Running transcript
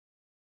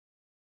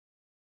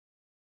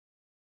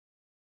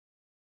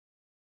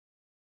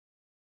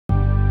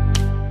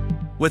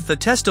With the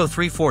Testo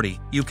 340,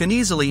 you can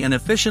easily and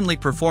efficiently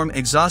perform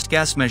exhaust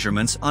gas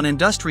measurements on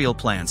industrial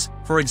plants,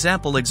 for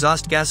example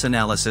exhaust gas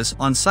analysis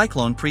on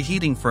Cyclone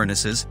preheating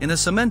furnaces in a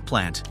cement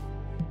plant.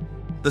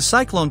 The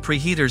Cyclone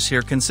preheaters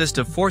here consist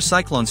of 4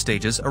 Cyclone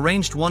stages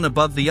arranged one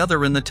above the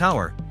other in the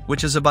tower,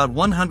 which is about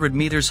 100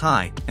 meters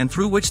high, and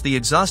through which the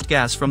exhaust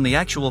gas from the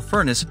actual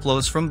furnace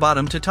flows from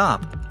bottom to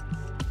top.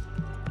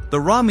 The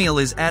raw meal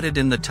is added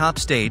in the top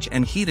stage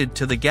and heated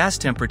to the gas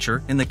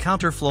temperature in the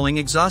counterflowing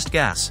exhaust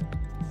gas.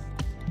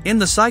 In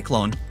the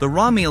Cyclone, the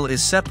raw meal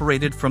is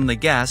separated from the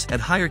gas at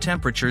higher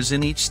temperatures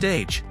in each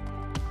stage.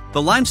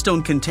 The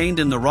limestone contained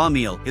in the raw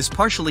meal is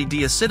partially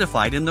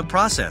deacidified in the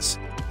process.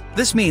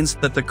 This means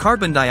that the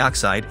carbon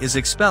dioxide is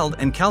expelled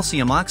and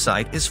calcium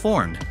oxide is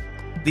formed.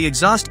 The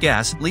exhaust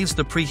gas leaves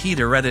the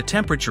preheater at a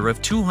temperature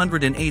of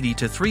 280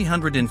 to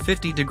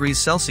 350 degrees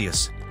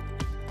Celsius.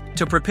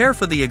 To prepare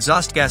for the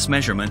exhaust gas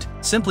measurement,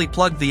 simply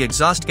plug the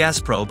exhaust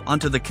gas probe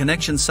onto the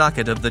connection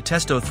socket of the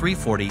Testo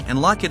 340 and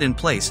lock it in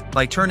place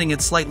by turning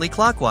it slightly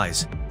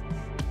clockwise.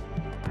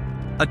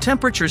 A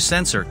temperature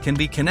sensor can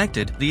be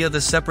connected via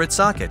the separate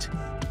socket.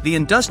 The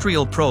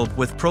industrial probe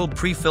with probe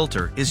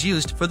pre-filter is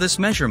used for this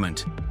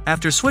measurement.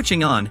 After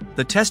switching on,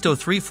 the Testo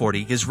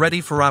 340 is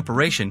ready for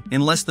operation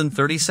in less than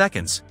 30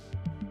 seconds.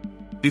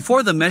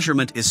 Before the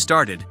measurement is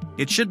started,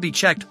 it should be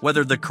checked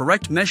whether the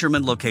correct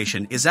measurement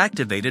location is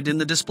activated in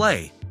the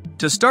display.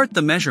 To start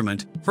the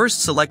measurement,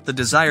 first select the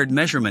desired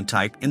measurement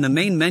type in the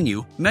main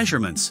menu,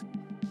 Measurements.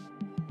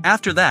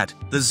 After that,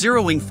 the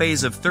zeroing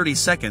phase of 30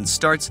 seconds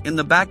starts in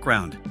the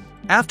background.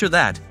 After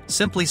that,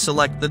 simply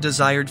select the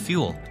desired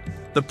fuel.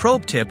 The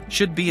probe tip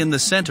should be in the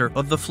center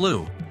of the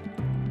flue.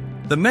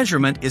 The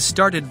measurement is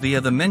started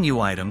via the menu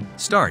item,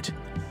 Start.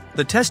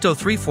 The Testo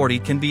 340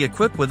 can be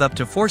equipped with up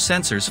to 4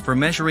 sensors for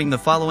measuring the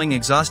following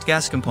exhaust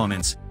gas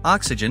components: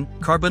 oxygen,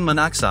 carbon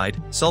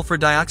monoxide, sulfur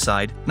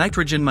dioxide,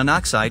 nitrogen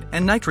monoxide,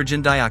 and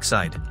nitrogen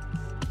dioxide.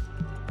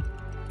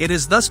 It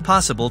is thus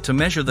possible to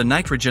measure the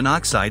nitrogen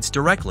oxides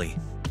directly.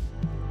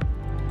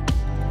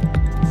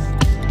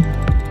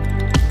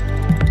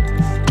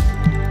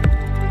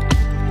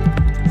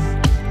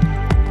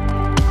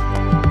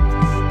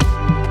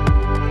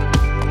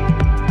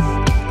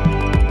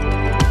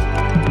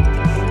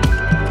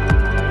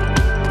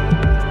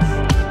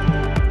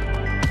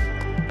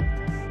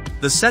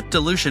 The Set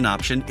Dilution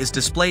option is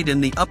displayed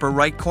in the upper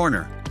right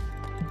corner.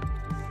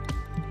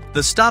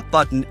 The Stop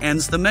button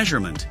ends the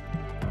measurement.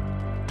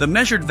 The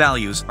measured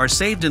values are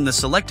saved in the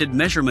selected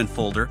measurement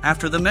folder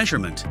after the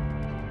measurement.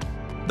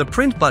 The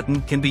Print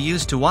button can be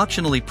used to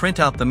optionally print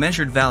out the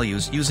measured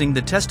values using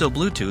the Testo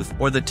Bluetooth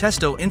or the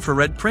Testo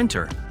infrared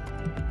printer.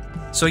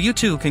 So you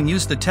too can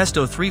use the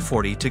Testo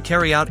 340 to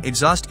carry out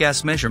exhaust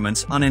gas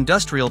measurements on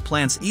industrial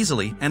plants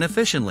easily and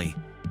efficiently.